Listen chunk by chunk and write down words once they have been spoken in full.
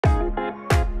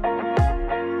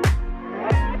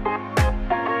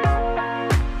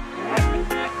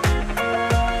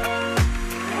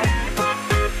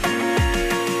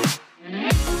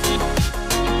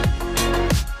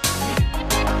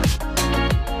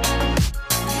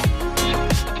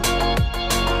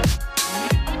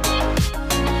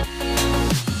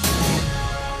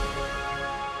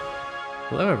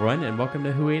Hello, everyone, and welcome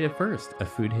to Who Ate It First, a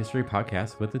food history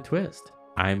podcast with a twist.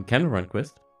 I'm Kendall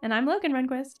Runquist. And I'm Logan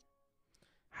Runquist.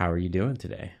 How are you doing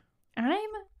today? I'm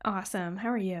awesome. How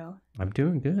are you? I'm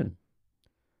doing good.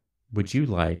 Would you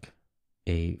like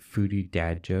a foodie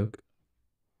dad joke?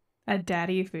 A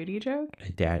daddy foodie joke?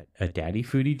 A daddy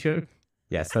foodie joke?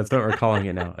 Yes, that's what we're calling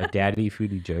it now. A daddy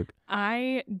foodie joke.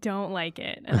 I don't like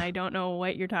it, and I don't know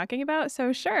what you're talking about,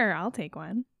 so sure, I'll take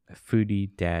one. A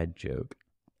foodie dad joke.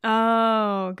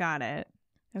 Oh, got it.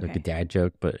 Okay. Like a dad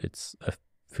joke, but it's a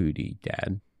foodie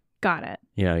dad. Got it.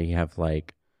 You know, you have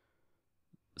like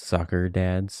soccer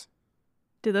dads.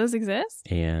 Do those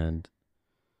exist? And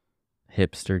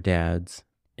hipster dads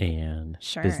and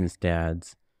Sure. business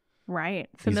dads. Right.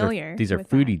 Familiar. These are with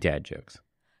foodie that. dad jokes.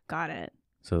 Got it.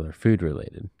 So they're food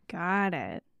related, Got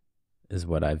it. is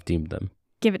what I've deemed them.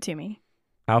 Give it to me.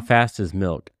 How fast is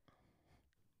milk?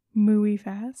 Mooey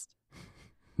fast.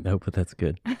 No, but that's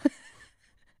good.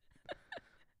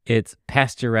 It's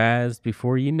pasteurized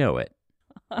before you know it.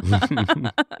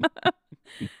 That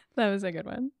was a good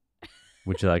one.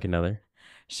 Would you like another?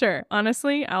 Sure.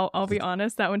 Honestly, I'll be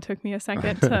honest. That one took me a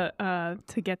second to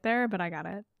get there, but I got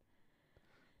it.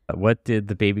 What did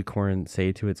the baby corn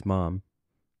say to its mom?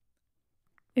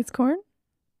 It's corn?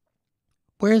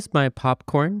 Where's my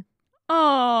popcorn?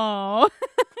 Oh,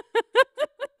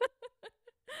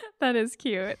 that is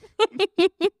cute.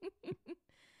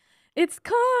 It's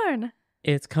corn.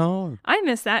 It's corn. I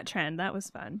missed that trend. That was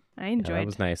fun. I Yeah, enjoyed that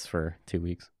was nice for 2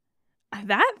 weeks.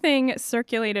 that thing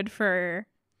circulated for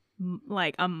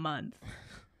like a month.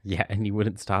 Yeah, and you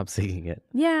wouldn't stop singing it.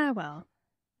 Yeah, well,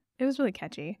 it was really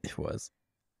catchy It was.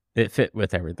 It fit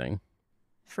with everything.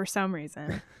 for some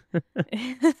reason. But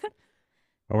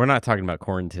we're not talking about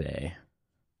corn today.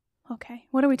 Okay,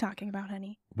 what are we talking about,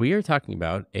 honey? We are talking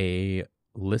about a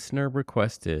listener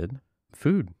requested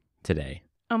food today.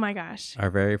 Oh my gosh. Our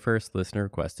very first listener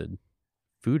requested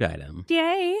food item.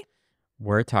 Yay.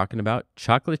 We're talking about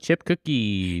chocolate chip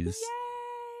cookies.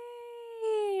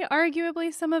 Yay!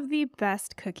 Arguably some of the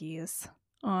best cookies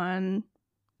on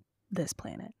this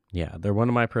planet. Yeah, they're one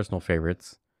of my personal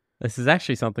favorites. This is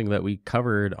actually something that we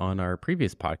covered on our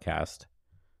previous podcast,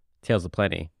 Tales of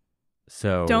Plenty.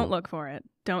 So Don't look for it.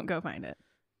 Don't go find it.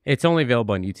 It's only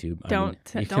available on YouTube. Don't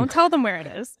you don't tell them where it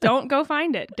is. Don't go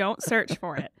find it. Don't search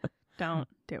for it. Don't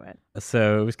do it.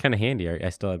 So it was kind of handy. I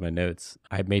still had my notes.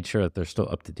 I made sure that they're still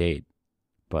up to date,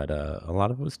 but a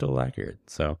lot of it was still accurate.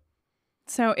 So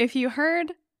if you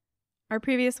heard our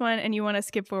previous one and you want to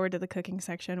skip forward to the cooking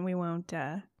section, we won't be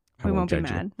judge you.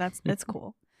 mad. That's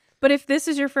cool. But if this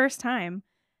is your first time,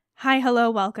 hi, hello,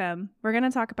 welcome. We're going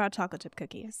to talk about chocolate chip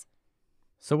cookies.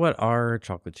 So what are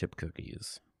chocolate chip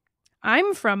cookies?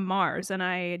 I'm from Mars and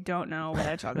I don't know what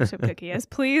a chocolate chip cookie is.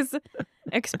 Please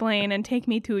explain and take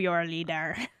me to your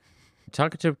leader.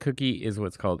 Chocolate chip cookie is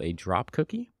what's called a drop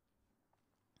cookie.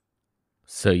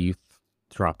 So you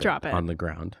drop it on the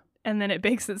ground. And then it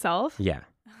bakes itself? Yeah.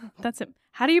 That's it.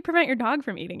 How do you prevent your dog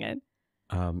from eating it?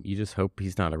 You just hope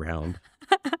he's not around.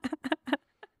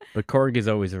 But Korg is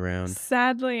always around.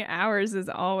 Sadly, ours is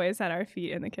always at our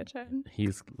feet in the kitchen.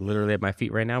 He's literally at my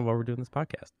feet right now while we're doing this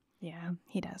podcast. Yeah,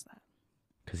 he does that.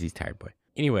 Because he's tired boy.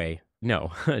 Anyway,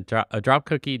 no. A drop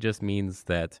cookie just means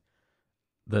that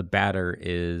the batter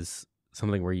is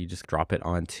something where you just drop it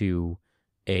onto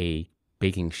a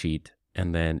baking sheet.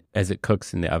 And then as it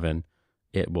cooks in the oven,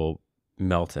 it will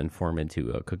melt and form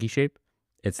into a cookie shape.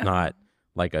 It's not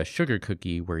like a sugar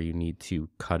cookie where you need to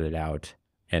cut it out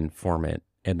and form it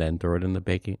and then throw it in the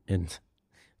baking and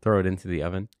throw it into the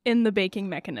oven. In the baking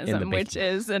mechanism, which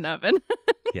is an oven.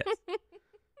 Yes.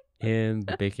 In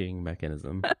the baking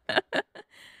mechanism.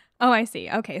 Oh, I see.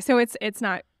 Okay, so it's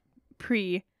not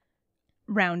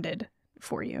pre-rounded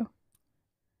for you.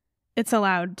 It's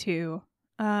allowed to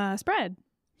spread.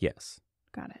 Yes.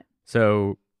 Got it.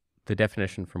 So the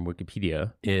definition from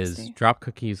Wikipedia is drop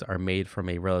cookies are made from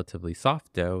a relatively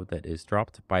soft dough that is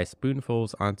dropped by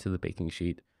spoonfuls onto the baking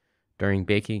sheet. During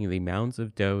baking, the mounds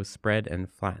of dough spread and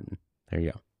flatten. There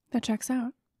you go. That checks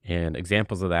out. And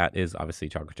examples of that is obviously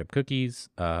chocolate chip cookies.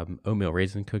 Oatmeal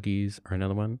raisin cookies are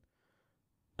another one.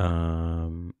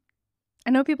 I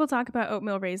know people talk about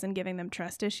oatmeal raisin giving them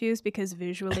trust issues because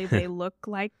visually they look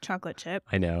like chocolate chip.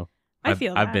 I know. I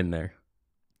feel that. I've been there.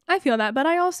 I feel that, but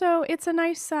I also it's a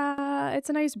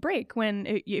nice break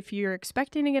when if you're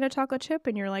expecting to get a chocolate chip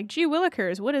and you're like, gee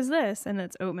willikers, what is this? And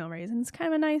it's oatmeal raisin. It's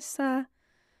kind of a nice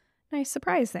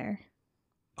surprise there.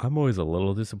 I'm always a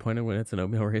little disappointed when it's an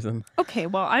oatmeal raisin. Okay,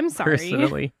 well, I'm sorry.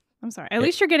 Personally. I'm sorry. At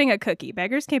least you're getting a cookie.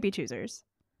 Beggars can't be choosers.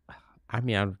 I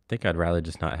mean, I think I'd rather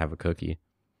just not have a cookie.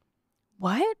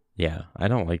 What? Yeah, I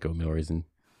don't like oatmeal raisin.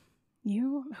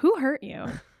 Who hurt you?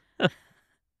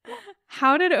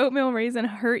 How did oatmeal raisin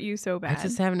hurt you so bad? I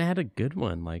just haven't had a good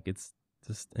one. Like, it's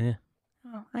just, eh.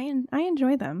 Oh, I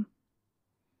enjoy them.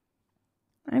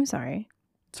 I'm sorry.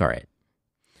 It's all right.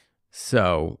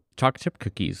 So, chocolate chip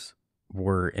cookies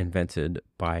were invented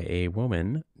by a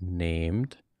woman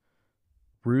named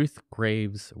Ruth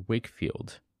Graves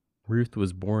Wakefield. Ruth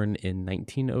was born in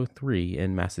 1903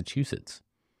 in Massachusetts.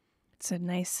 It's a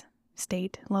nice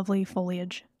state, lovely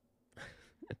foliage.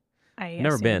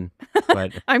 Never been,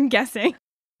 but I'm guessing.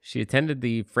 She attended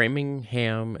the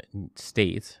Framingham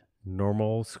State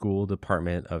Normal School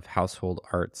Department of Household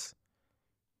Arts.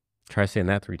 Try saying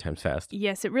that 3 times fast.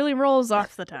 Yes, it really rolls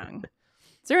off the tongue.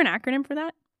 Is there an acronym for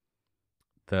that?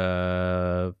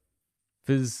 The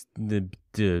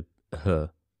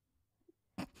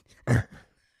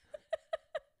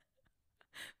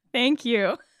Thank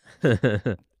you.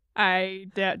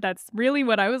 That's really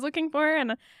what I was looking for,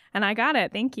 and I got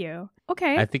it. Thank you.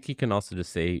 Okay. I think you can also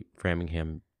just say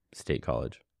Framingham State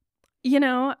College.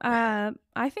 I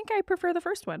think I prefer the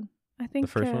first one. I think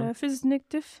the first one?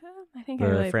 I think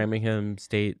the Framingham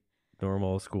State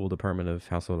Normal School Department of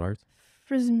Household Arts.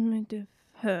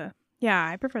 Yeah,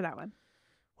 I prefer that one.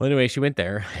 Well, anyway, she went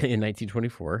there in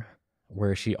 1924,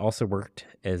 where she also worked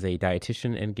as a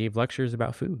dietitian and gave lectures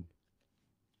about food.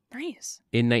 Nice.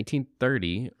 In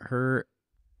 1930, her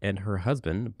and her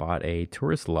husband bought a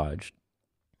tourist lodge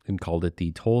and called it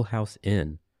the Toll House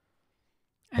Inn.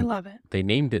 I love it. They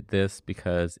named it this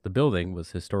because the building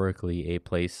was historically a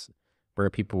place where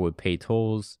people would pay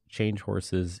tolls, change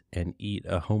horses, and eat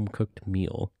a home-cooked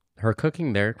meal. Her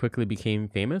cooking there quickly became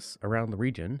famous around the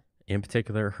region, in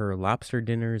particular her lobster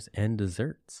dinners and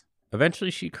desserts.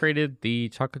 Eventually, she created the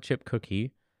chocolate chip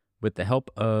cookie with the help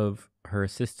of her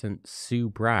assistant, Sue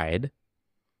Bride,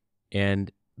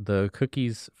 and the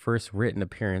cookie's first written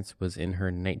appearance was in her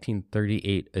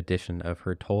 1938 edition of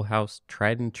her Toll House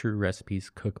Tried and True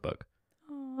Recipes cookbook.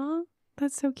 Aw,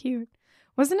 that's so cute.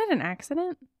 Wasn't it an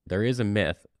accident? There is a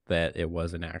myth that it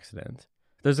was an accident.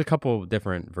 There's a couple of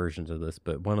different versions of this,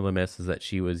 but one of the myths is that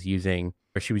she was using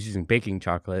baking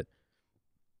chocolate,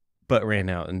 but ran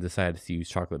out and decided to use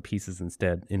chocolate pieces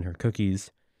instead in her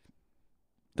cookies.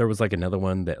 There was like another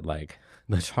one that like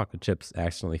the chocolate chips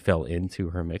accidentally fell into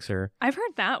her mixer. I've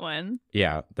heard that one.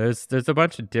 Yeah, there's a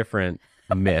bunch of different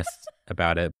myths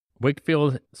about it.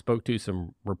 Wakefield spoke to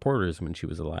some reporters when she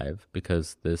was alive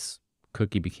because this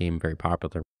cookie became very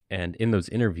popular. And in those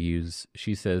interviews,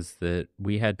 she says that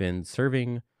we had been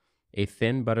serving a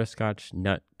thin butterscotch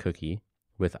nut cookie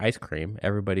with ice cream.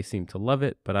 Everybody seemed to love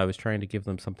it, but I was trying to give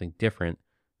them something different.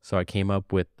 So I came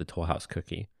up with the Toll House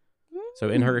cookie. So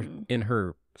in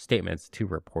her statements to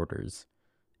reporters,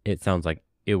 it sounds like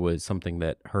it was something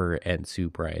that her and Sue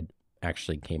Bride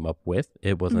actually came up with.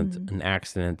 It wasn't an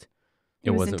accident.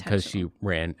 It wasn't because she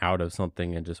ran out of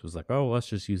something and just was like, oh, let's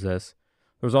just use this.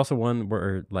 There was also one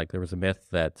where like there was a myth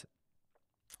that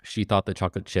she thought the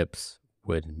chocolate chips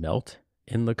would melt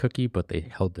in the cookie, but they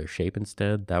held their shape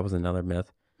instead. That was another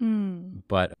myth.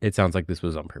 But it sounds like this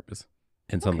was on purpose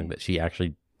and something that she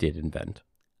actually did invent.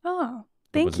 Oh,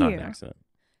 thank you. It was not an accident.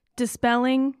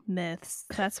 Dispelling myths.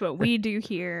 That's what we do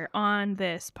here on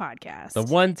this podcast. The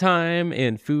one time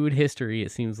in food history,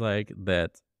 it seems like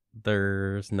that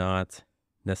there's not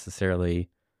necessarily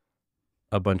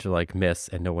a bunch of like myths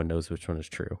and no one knows which one is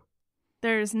true.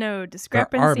 There's no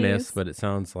discrepancies. There are myths, but it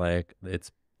sounds like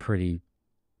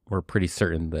we're pretty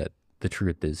certain that the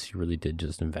truth is she really did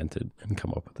just invent it and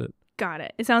come up with it. Got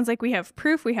it. It sounds like we have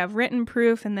proof, we have written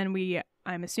proof, and then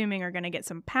I'm assuming, are going to get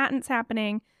some patents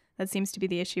happening. That seems to be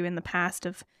the issue in the past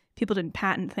of people didn't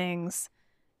patent things.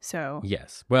 So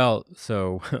yes. Well,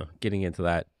 so getting into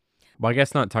that, well, I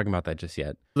guess not talking about that just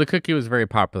yet. The cookie was very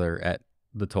popular at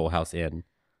the Toll House Inn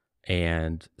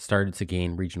and started to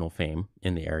gain regional fame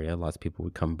in the area. Lots of people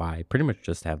would come by pretty much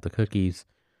just to have the cookies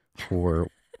or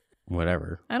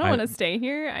whatever. I don't want to stay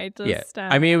here.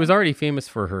 I mean, it was already famous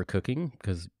for her cooking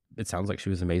because it sounds like she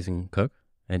was an amazing cook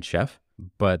and chef,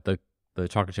 but the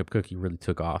chocolate chip cookie really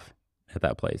took off at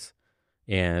that place.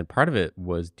 And part of it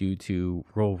was due to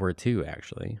World War II,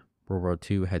 actually. World War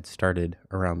II had started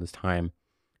around this time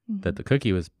that the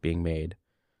cookie was being made.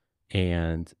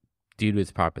 And due to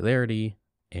its popularity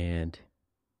and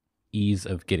ease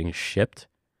of getting shipped,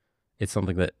 it's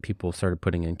something that people started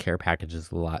putting in care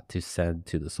packages a lot to send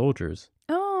to the soldiers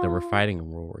that were fighting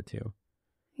in World War II.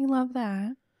 You love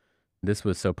that. This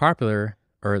was so popular,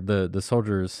 or the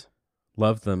soldiers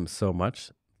loved them so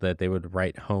much that they would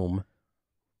write home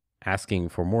asking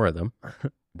for more of them.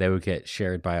 They would get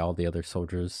shared by all the other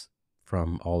soldiers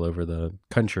from all over the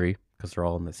country because they're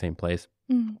all in the same place.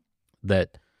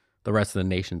 That the rest of the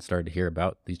nation started to hear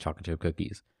about these chocolate chip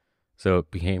cookies. So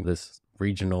it became this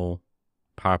regional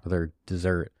popular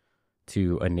dessert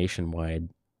to a nationwide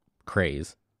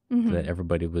craze that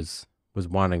everybody was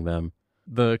wanting them.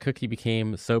 The cookie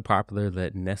became so popular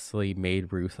that Nestle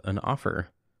made Ruth an offer.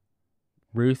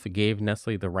 Ruth gave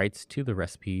Nestle the rights to the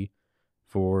recipe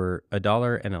for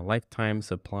 $1 and a lifetime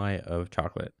supply of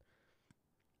chocolate.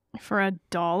 For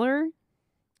 $1?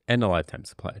 And a lifetime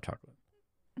supply of chocolate.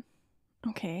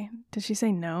 Okay. Did she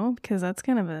say no? Because that's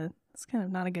kind of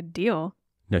not a good deal.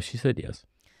 No, she said yes.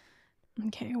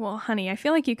 Okay. Well, honey, I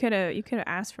feel like you could have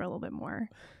asked for a little bit more.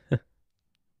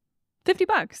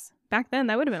 $50. Back then,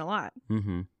 that would have been a lot.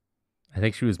 Mm-hmm. I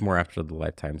think she was more after the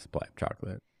lifetime supply of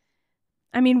chocolate.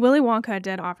 I mean, Willy Wonka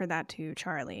did offer that to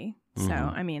Charlie. So,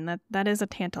 I mean, that is a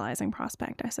tantalizing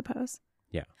prospect, I suppose.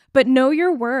 Yeah. But know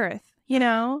your worth, you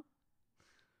know?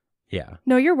 Yeah.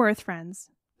 Know your worth, friends.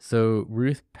 So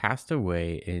Ruth passed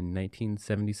away in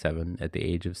 1977 at the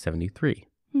age of 73.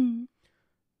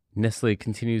 Nestle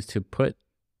continues to put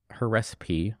her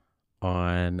recipe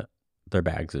on their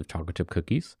bags of chocolate chip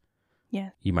cookies.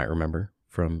 Yeah. You might remember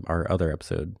from our other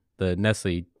episode. The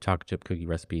Nestle chocolate chip cookie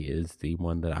recipe is the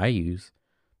one that I use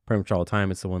pretty much all the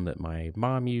time. It's the one that my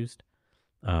mom used.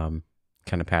 Kind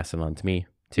of passed it on to me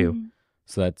too.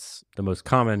 So that's the most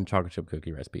common chocolate chip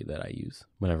cookie recipe that I use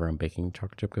whenever I'm baking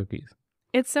chocolate chip cookies.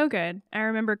 It's so good. I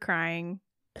remember crying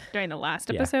during the last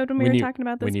episode when we were talking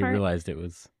about this when you part. realized it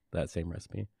was that same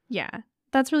recipe. Yeah.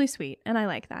 That's really sweet. And I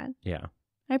like that. Yeah.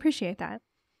 I appreciate that.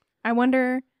 I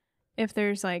wonder if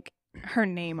there's like her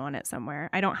name on it somewhere.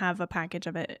 I don't have a package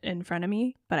of it in front of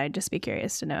me, but I'd just be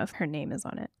curious to know if her name is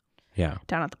on it. Yeah.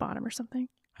 Down at the bottom or something.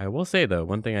 I will say, though,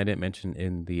 one thing I didn't mention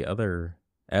in the other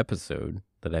episode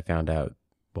that I found out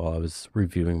while I was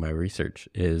reviewing my research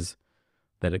is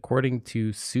that according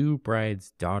to Sue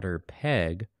Bride's daughter,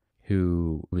 Peg,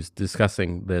 who was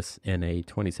discussing this in a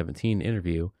 2017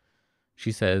 interview,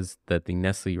 she says that the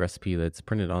Nestle recipe that's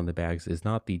printed on the bags is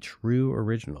not the true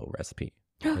original recipe.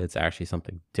 It's actually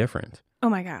something different. Oh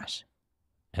my gosh.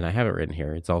 And I have it written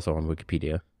here. It's also on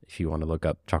Wikipedia if you want to look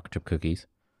up chocolate chip cookies.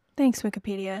 Thanks,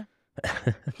 Wikipedia.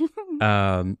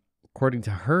 According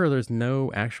to her, there's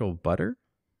no actual butter.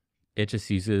 It just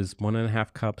uses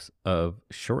 1.5 cups of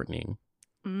shortening.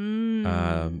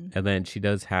 And then she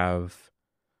does have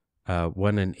 1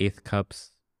 1/8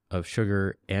 cups of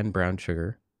sugar and brown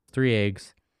sugar, 3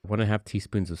 eggs, 1.5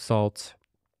 teaspoons of salt,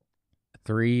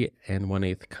 3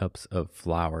 1/8 cups of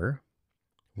flour,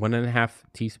 1.5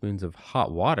 teaspoons of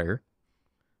hot water,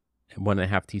 and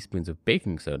 1.5 teaspoons of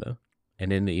baking soda.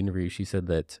 And in the interview, she said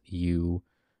that you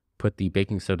put the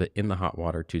baking soda in the hot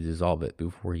water to dissolve it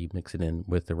before you mix it in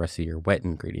with the rest of your wet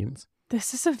ingredients.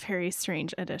 This is a very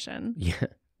strange addition. Yeah.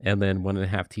 And then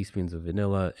 1.5 teaspoons of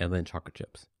vanilla and then chocolate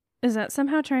chips. Is that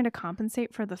somehow trying to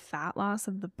compensate for the fat loss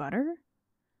of the butter?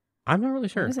 I'm not really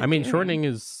sure. I mean, shortening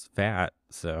is fat,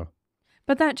 so.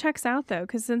 But that checks out, though,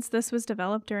 because since this was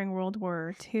developed during World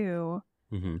War II,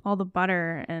 all the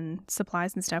butter and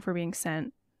supplies and stuff were being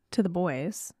sent to the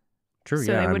boys. True,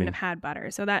 so yeah. they wouldn't have had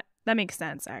butter. So that makes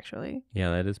sense, actually. Yeah,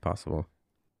 that is possible.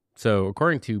 So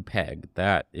according to Peg,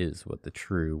 that is what the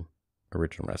true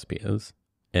original recipe is,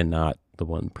 and not the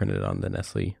one printed on the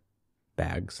Nestle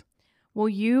bags. Well,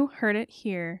 you heard it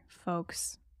here,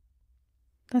 folks.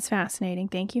 That's fascinating.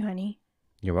 Thank you, honey.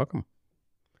 You're welcome.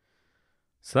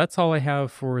 So that's all I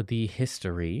have for the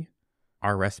history,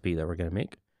 our recipe that we're going to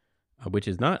make, which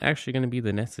is not actually going to be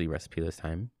the Nestle recipe this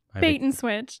time. Bait and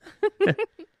switch.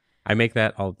 I make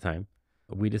that all the time.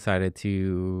 We decided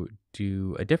to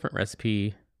do a different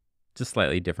recipe, just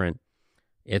slightly different.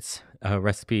 It's a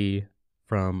recipe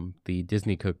from the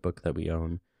Disney cookbook that we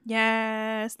own.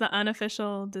 Yes, the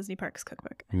unofficial Disney Parks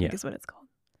cookbook, I think is what it's called.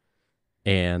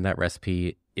 And that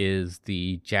recipe is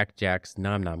the Jack Jack's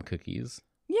Nom Nom cookies.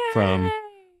 Yay! From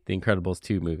the Incredibles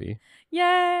 2 movie.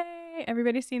 Yay!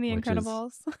 Everybody's seen the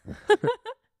Incredibles.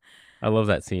 I love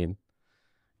that scene.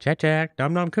 Jack Jack,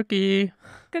 Nom Nom cookie.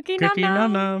 Cookie Nom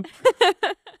Nom. Nom.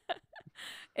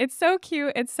 It's so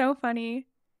cute. It's so funny.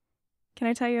 Can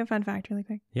I tell you a fun fact really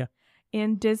quick? Yeah.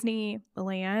 In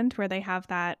Disneyland, where they have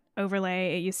that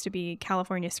overlay, it used to be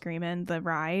California Screamin', the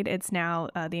ride. It's now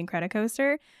the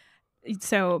Incredicoaster.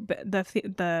 So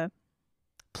the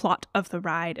plot of the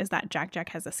ride is that Jack Jack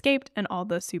has escaped and all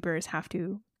the supers have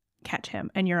to catch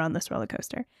him, and you're on this roller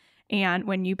coaster. And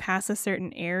when you pass a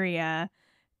certain area,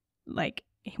 like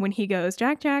when he goes,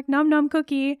 Jack Jack, Nom Nom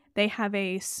cookie, they have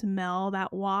a smell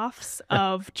that wafts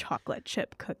of chocolate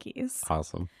chip cookies.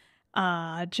 Awesome.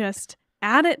 Just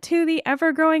add it to the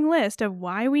ever-growing list of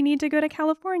why we need to go to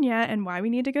California and why we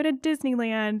need to go to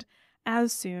Disneyland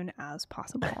as soon as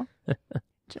possible.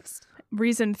 Just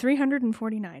reason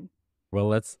 349. Well,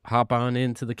 let's hop on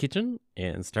into the kitchen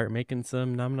and start making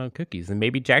some Nom Nom cookies. And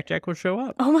maybe Jack Jack will show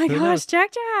up. Oh my Who gosh, knows?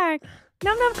 Jack Jack!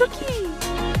 Nom Nom cookie!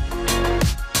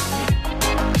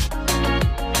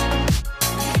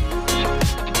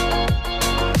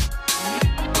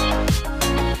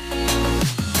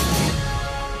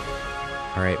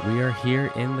 All right, we are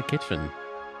here in the kitchen.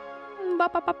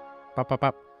 Bop, bop, bop. Pop, pop,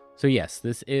 pop. So yes,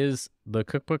 the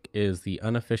cookbook is the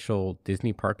unofficial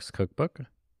Disney Parks cookbook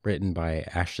written by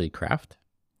Ashley Kraft.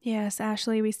 Yes,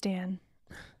 Ashley, we stand.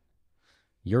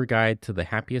 Your guide to the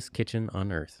happiest kitchen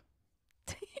on earth.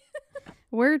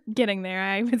 We're getting there.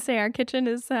 I would say our kitchen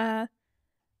is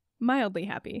mildly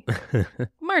happy.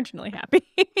 Marginally happy.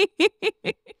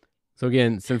 So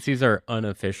again, since these are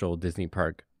unofficial Disney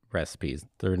Park recipes,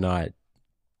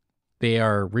 they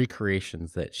are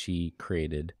recreations that she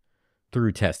created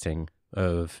through testing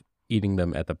of eating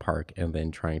them at the park and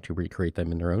then trying to recreate them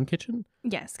in her own kitchen.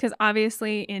 Yes, because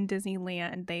obviously in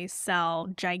Disneyland, they sell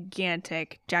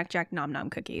gigantic Jack Jack Nom Nom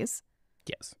cookies.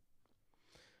 Yes.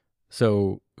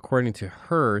 So according to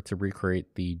her, to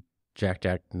recreate the Jack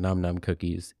Jack Nom Nom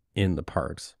cookies in the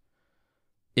parks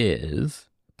is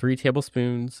 3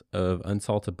 tablespoons of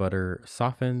unsalted butter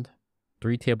softened,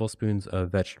 3 tablespoons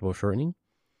of vegetable shortening,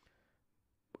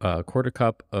 a 1/4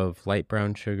 cup of light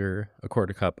brown sugar, a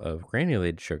 1/4 cup of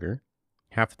granulated sugar,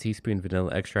 1/2 teaspoon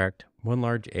vanilla extract, 1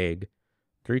 large egg,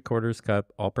 3/4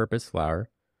 cup all-purpose flour,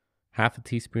 1/2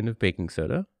 teaspoon of baking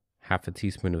soda, 1/2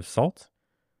 teaspoon of salt,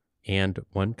 and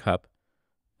 1 cup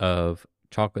of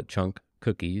chocolate chunk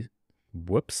cookies.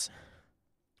 Whoops.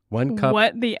 1 cup.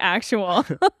 What the actual?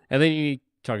 And then you need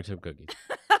chocolate chip cookies.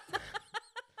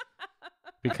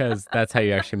 Because that's how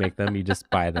you actually make them. You just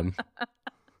buy them.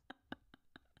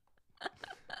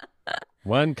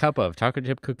 1 cup of chocolate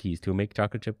chip cookies to make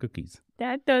chocolate chip cookies.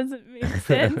 That doesn't make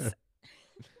sense.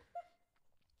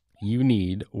 You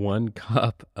need 1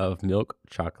 cup of milk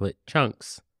chocolate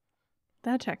chunks.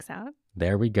 That checks out.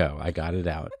 There we go. I got it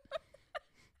out.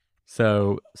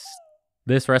 So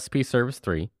this recipe serves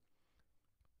 3.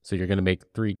 So you're going to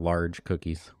make 3 large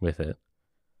cookies with it.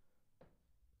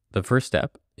 The first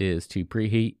step is to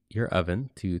preheat your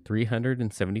oven to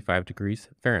 375 degrees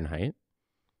Fahrenheit.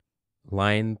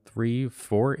 Line 3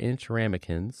 4-inch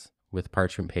ramekins with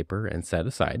parchment paper and set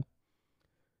aside.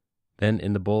 Then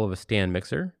in the bowl of a stand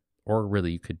mixer, or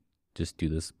really you could just do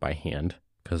this by hand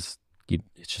because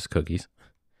it's just cookies.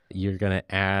 You're going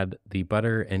to add the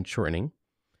butter and shortening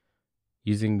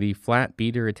using the flat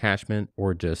beater attachment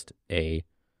or just a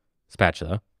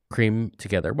spatula. Cream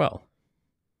together well.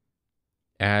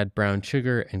 Add brown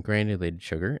sugar and granulated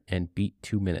sugar and beat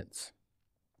 2 minutes.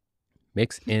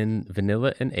 Mix in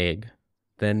vanilla and egg,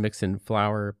 then mix in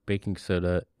flour, baking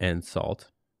soda, and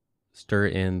salt. Stir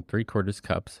in 3/4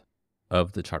 cups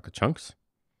of the chocolate chunks.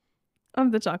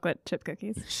 Of the chocolate chip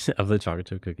cookies. Of the chocolate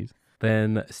chip cookies.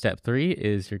 Then step 3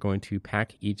 is you're going to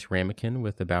pack each ramekin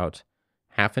with about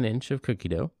 1/2 inch of cookie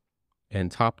dough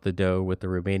and top the dough with the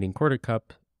remaining 1/4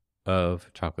 cup of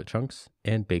chocolate chunks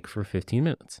and bake for 15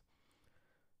 minutes.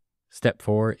 Step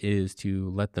 4 is to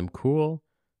let them cool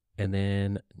and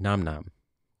then nom nom.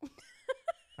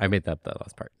 I made that the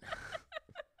last part.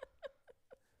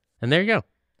 And there you go.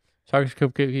 Chocolate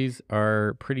chip cookies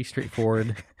are pretty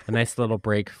straightforward. A nice little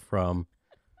break from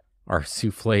our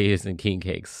souffles and king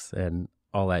cakes and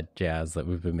all that jazz that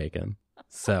we've been making.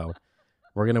 So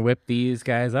we're going to whip these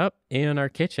guys up in our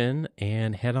kitchen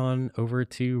and head on over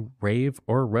to Rave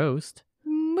or Roast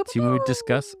to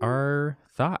discuss our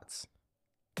thoughts.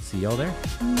 See y'all there.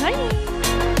 Bye.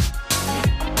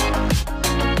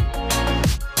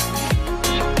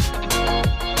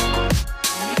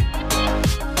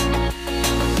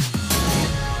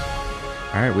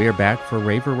 All right, we are back for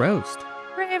Rave or Roast.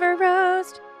 Rave or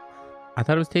Roast. I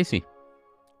thought it was tasty.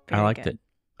 I Very liked good.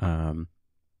 it.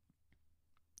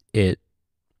 It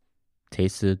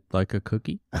tasted like a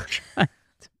cookie.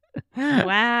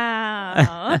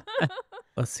 Wow.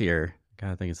 Let's see here.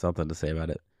 Gotta think of something to say about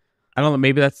it. I don't know.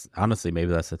 Maybe that's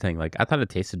the thing. Like, I thought it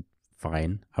tasted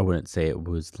fine. I wouldn't say it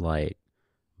was like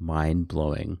mind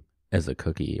blowing as a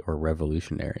cookie or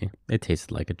revolutionary. It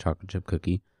tasted like a chocolate chip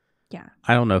cookie. Yeah.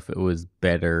 I don't know if it was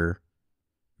better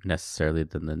necessarily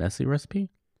than the Nestle recipe.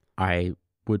 I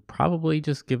would probably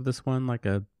just give this one like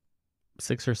a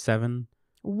 6 or 7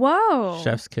 Whoa.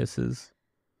 chef's kisses.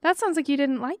 That sounds like you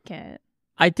didn't like it.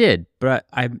 I did, but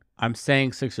I'm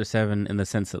saying 6 or 7 in the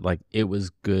sense that like it was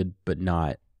good, but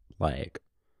not like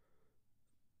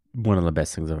one of the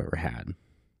best things I've ever had.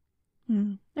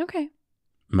 Okay. In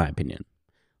my opinion.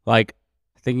 Like,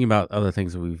 thinking about other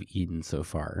things that we've eaten so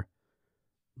far,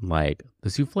 like the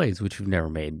souffles, which we've never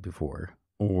made before,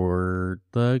 or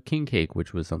the king cake,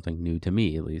 which was something new to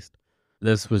me, at least.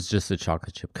 This was just a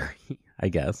chocolate chip cookie, I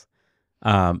guess.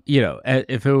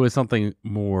 If it was something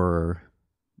more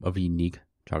of a unique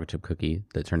chocolate chip cookie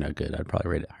that turned out good, I'd probably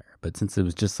rate it higher. But since it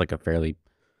was just like a fairly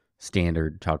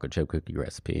standard chocolate chip cookie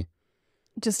recipe,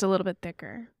 just a little bit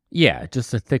thicker. Yeah,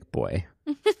 just a thick boy.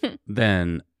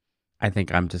 Then I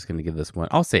think I'm just going to give this one,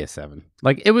 I'll say a 7.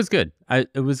 Like, it was good.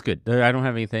 It was good. I don't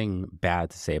have anything bad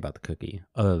to say about the cookie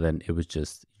other than it was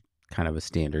just kind of a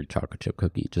standard chocolate chip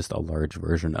cookie, just a large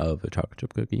version of a chocolate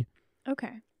chip cookie.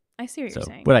 Okay. I see what you're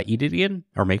saying. Would I eat it again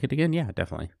or make it again? Yeah,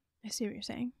 definitely. I see what you're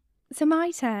saying. So my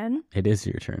turn. It is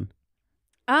your turn.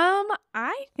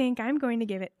 I think I'm going to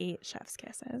give it 8 chef's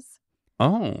kisses.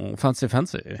 Oh, fancy.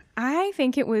 I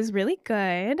think it was really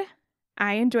good.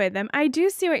 I enjoyed them. I do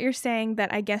see what you're saying,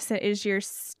 that I guess it is your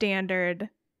standard.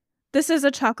 This is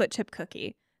a chocolate chip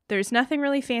cookie. There's nothing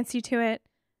really fancy to it.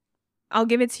 I'll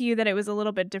give it to you that it was a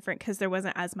little bit different because there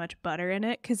wasn't as much butter in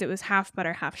it, because it was half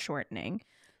butter, half shortening.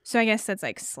 So I guess that's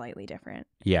like slightly different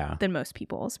than most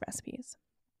people's recipes.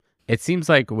 It seems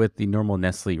like with the normal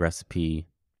Nestle recipe,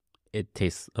 it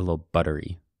tastes a little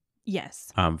buttery.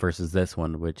 Yes. Versus this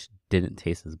one, which didn't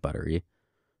taste as buttery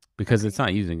because it's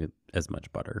not using as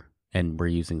much butter, and we're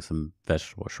using some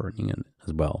vegetable shortening in it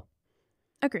as well.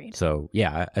 Agreed. So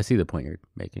yeah, I see the point you're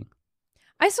making.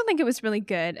 I still think it was really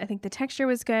good. I think the texture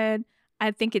was good.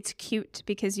 I think it's cute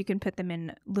because you can put them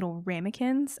in little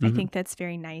ramekins. I think that's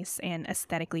very nice and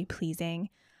aesthetically pleasing.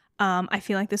 I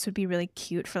feel like this would be really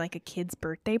cute for like a kid's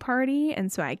birthday party.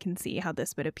 And so I can see how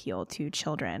this would appeal to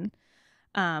children.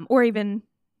 Or even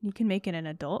you can make it an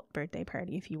adult birthday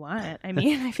party if you want. I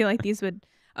mean, I feel like these would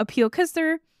appeal because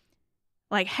they're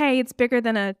like, hey, it's bigger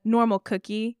than a normal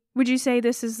cookie. Would you say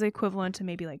this is the equivalent to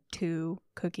maybe like 2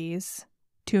 cookies,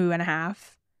 2.5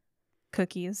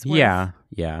 cookies? Worth?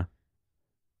 Yeah.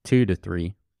 2 to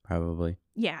 3, probably.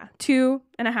 Yeah,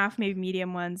 2.5 maybe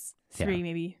medium ones, 3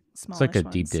 maybe smaller. It's like a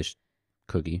deep dish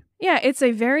cookie. Yeah, it's a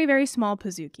very, very small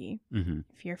pizookie,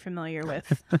 if you're familiar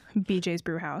with BJ's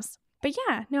Brewhouse. But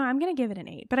yeah, no, I'm going to give it an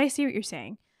 8. But I see what you're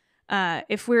saying.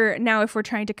 If we're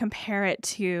trying to compare it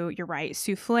to, you're right,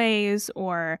 soufflés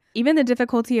or even the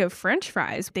difficulty of French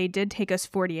fries, they did take us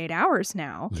 48 hours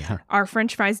now. Yeah. Are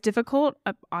French fries difficult?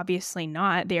 Obviously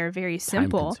not. They are very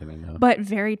simple, time-consuming, but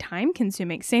very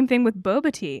time-consuming. Same thing with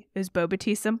boba tea. Is boba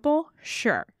tea simple?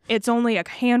 Sure. It's only a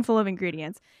handful of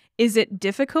ingredients. Is it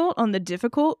difficult on the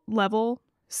difficult level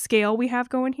scale we have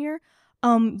going here?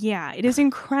 Yeah, it is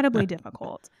incredibly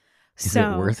difficult. Is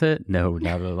it worth it? No,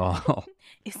 not at all.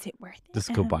 Is it worth it?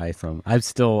 Just go buy some. I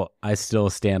still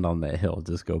stand on that hill.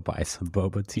 Just go buy some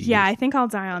boba tea. Yeah, I think I'll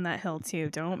die on that hill too.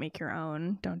 Don't make your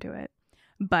own. Don't do it.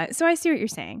 But so I see what you're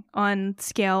saying on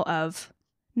scale of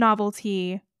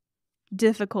novelty,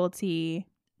 difficulty,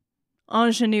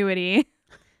 ingenuity.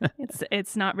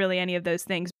 It's not really any of those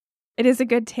things. It is a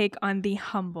good take on the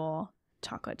humble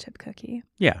chocolate chip cookie.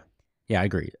 Yeah, I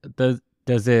agree.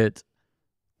 Does it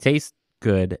taste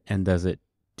good, and does it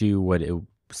do what it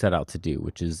set out to do,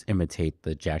 which is imitate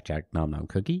the Jack Jack Nom Nom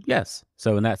cookie? Yes.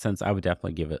 So in that sense, I would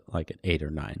definitely give it like an 8 or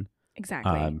 9.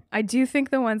 Exactly. I do think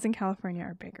the ones in California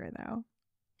are bigger though,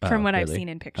 from what I've seen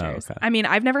in pictures. Okay. I mean,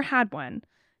 I've never had one,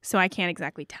 so I can't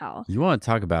exactly tell. You want to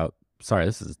talk about, sorry,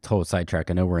 this is a total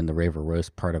sidetrack. I know we're in the rave or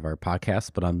roast part of our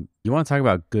podcast, but you want to talk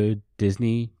about good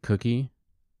Disney cookie?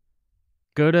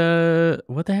 Go to,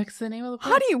 what the heck's the name of the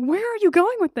place? Where are you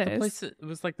going with this? The place, it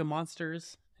was like the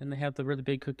monsters, and they have the really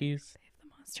big cookies. They have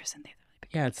the monsters and they have the really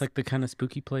big cookies. It's like the kind of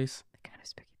spooky place.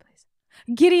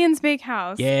 Gideon's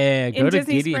Bakehouse. Yeah, go in to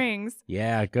Disney Springs.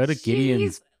 Yeah, go to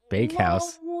Gideon's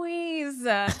Bakehouse. Louise.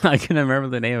 I can remember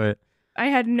the name of it. I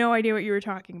had no idea what you were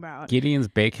talking about. Gideon's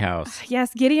Bakehouse.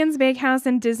 Yes, Gideon's Bakehouse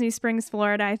in Disney Springs,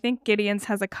 Florida. I think Gideon's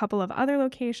has a couple of other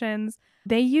locations.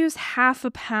 They use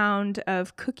 1/2 pound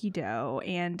of cookie dough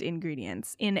and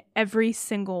ingredients in every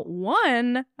single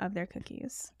one of their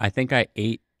cookies. I think I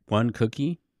ate one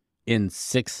cookie in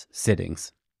 6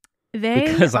 sittings.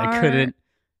 Because I couldn't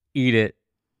eat it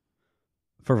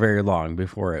for very long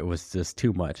before it was just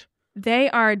too much. They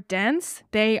are dense.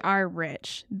 They are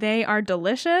rich. They are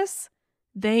delicious.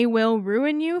 They will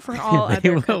ruin you for all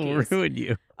other cookies. They will ruin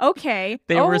you. Okay.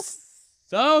 They were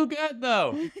so good,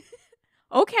 though.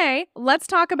 Okay. Let's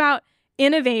talk about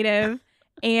innovative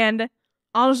and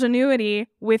ingenuity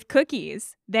with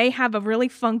cookies. They have a really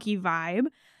funky vibe.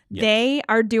 Yes. They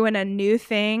are doing a new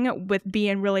thing with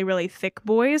being really, really thick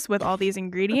boys with all these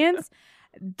ingredients.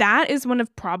 That is one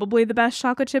of probably the best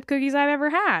chocolate chip cookies I've ever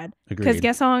had. Because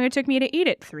guess how long it took me to eat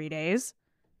it? 3 days,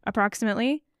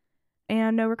 approximately.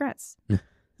 And no regrets.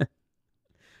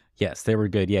 Yes, they were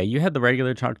good. Yeah, you had the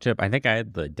regular chocolate chip. I think I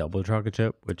had the double chocolate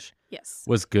chip, which Yes.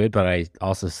 was good, but I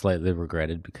also slightly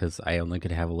regretted because I only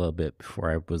could have a little bit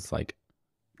before I was like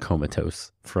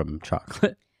comatose from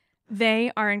chocolate.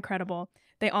 They are incredible.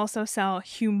 They also sell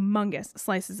humongous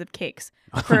slices of cakes.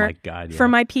 Oh my God. Yeah. For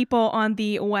my people on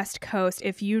the West Coast,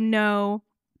 if you know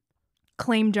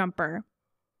Claim Jumper,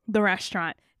 the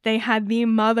restaurant, they had the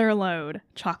Motherload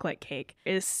chocolate cake.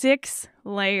 It is 6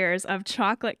 layers of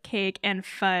chocolate cake and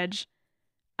fudge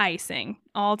icing,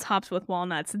 all topped with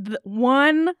walnuts.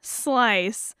 One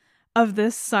slice of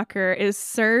this sucker is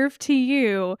served to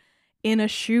you in a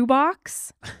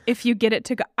shoebox if you get it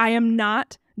to go. I am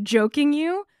not joking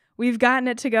you. We've gotten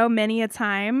it to go many a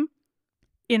time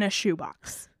in a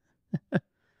shoebox.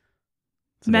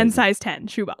 Men's size 10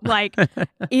 shoebox. Like,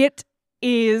 it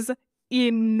is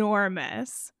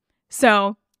enormous.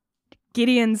 So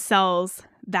Gideon sells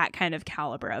that kind of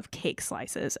caliber of cake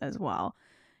slices as well.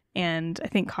 And I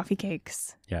think coffee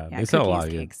cakes. Yeah, they sell a lot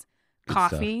of cakes. good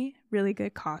Coffee, really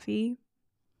good coffee.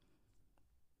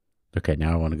 Okay,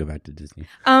 now I want to go back to Disney.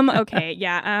 Okay,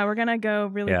 yeah. We're gonna go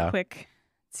really quick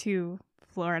to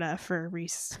Florida for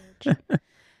research.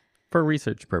 For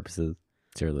research purposes,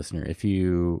 dear listener, if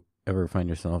you ever find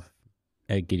yourself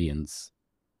at Gideon's,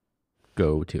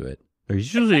 go to it.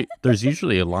 There's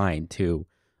usually a line too,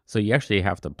 so you actually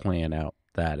have to plan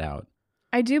that out.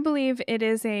 I do believe it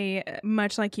is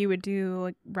much like you would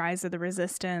do Rise of the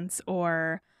Resistance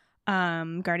or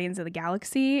Guardians of the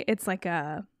Galaxy. It's like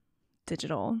a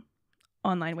digital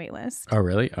online waitlist. Oh,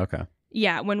 really? Okay.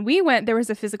 Yeah, when we went, there was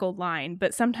a physical line,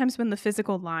 but sometimes when the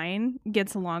physical line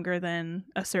gets longer than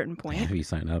a certain point, have you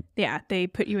sign up? Yeah, they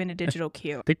put you in a digital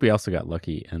queue. I think we also got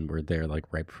lucky and were there like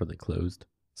right before they closed,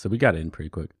 so we got in pretty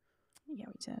quick. Yeah,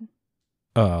 we did.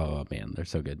 Oh man, they're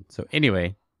so good. So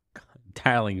anyway,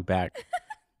 dialing back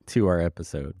to our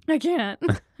episode. I can't.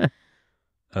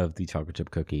 Of the chocolate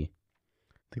chip cookie.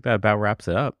 I think that about wraps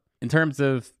it up. In terms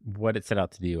of what it set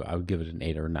out to do, I would give it an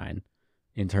 8 or 9.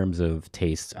 In terms of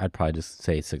taste, I'd probably just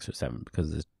say 6 or 7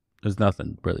 because there's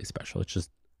nothing really special.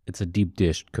 It's a deep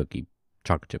dish cookie,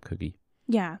 chocolate chip cookie.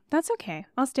 Yeah, that's okay.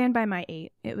 I'll stand by my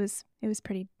 8. It was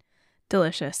pretty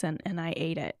delicious and I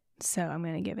ate it. So I'm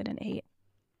going to give it an 8.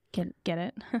 Get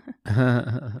it?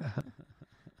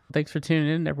 Thanks for tuning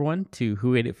in, everyone, to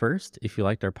Who Ate It First. If you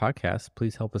liked our podcast,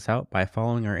 please help us out by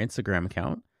following our Instagram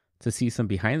account to see some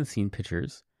behind-the-scene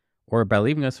pictures or by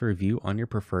leaving us a review on your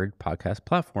preferred podcast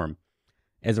platform.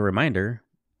 As a reminder,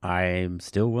 I'm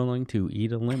still willing to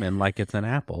eat a lemon like it's an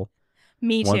apple.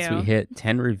 Me too. Once we hit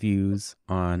 10 reviews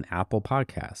on Apple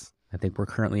Podcasts. I think we're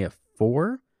currently at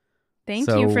 4. Thank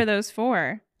you for those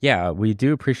 4. Yeah, we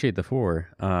do appreciate the 4.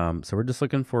 So we're just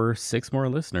looking for 6 more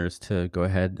listeners to go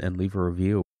ahead and leave a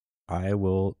review. I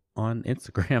will, on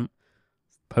Instagram,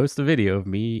 post a video of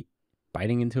me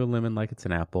biting into a lemon like it's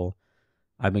an apple.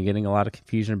 I've been getting a lot of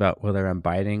confusion about whether I'm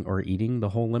biting or eating the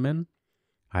whole lemon.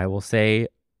 I will say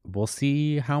we'll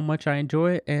see how much I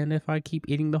enjoy it, and if I keep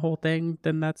eating the whole thing,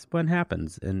 then that's what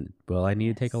happens. And will I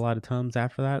need to take a lot of Tums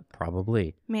after that?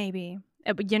 Probably. Maybe.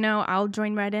 But I'll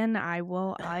join right in. I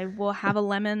will have a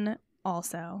lemon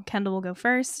also. Kendall will go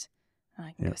first, and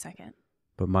I can go second.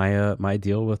 But my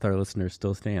deal with our listeners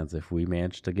still stands. If we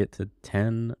manage to get to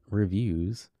 10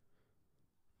 reviews,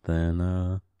 then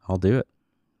I'll do it.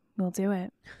 We'll do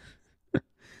it.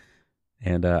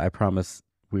 And I promise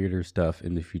weirder stuff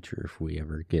in the future if we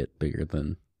ever get bigger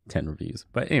than 10 reviews.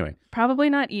 But anyway. Probably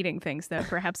not eating things, though.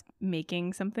 Perhaps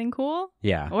making something cool.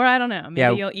 Yeah. Or I don't know.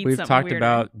 Maybe you'll eat something weirder. We've talked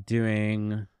about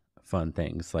doing fun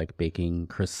things like baking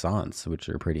croissants, which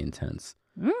are pretty intense.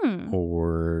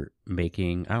 Or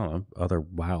making, I don't know, other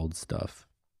wild stuff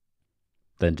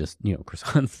than just,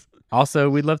 croissants. Also,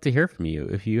 we'd love to hear from you.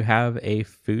 If you have a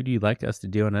food you'd like us to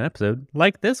do on an episode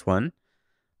like this one,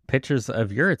 pictures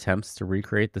of your attempts to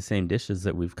recreate the same dishes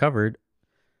that we've covered,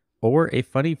 or a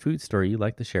funny food story you'd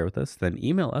like to share with us, then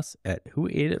email us at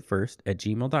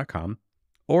whoateitfirst@gmail.com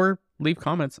or leave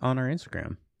comments on our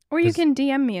Instagram. Or you can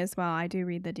DM me as well. I do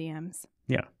read the DMs.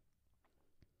 Yeah.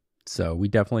 So we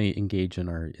definitely engage in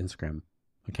our Instagram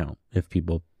account if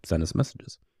people send us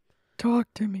messages. Talk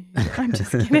to me. I'm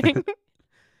just kidding.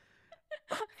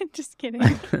 I'm just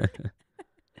kidding.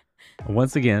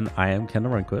 Once again, I am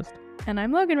Kendall Rehnquist. And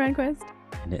I'm Logan Rehnquist.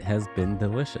 And it has been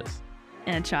delicious.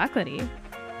 And chocolatey.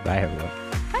 Bye, everyone.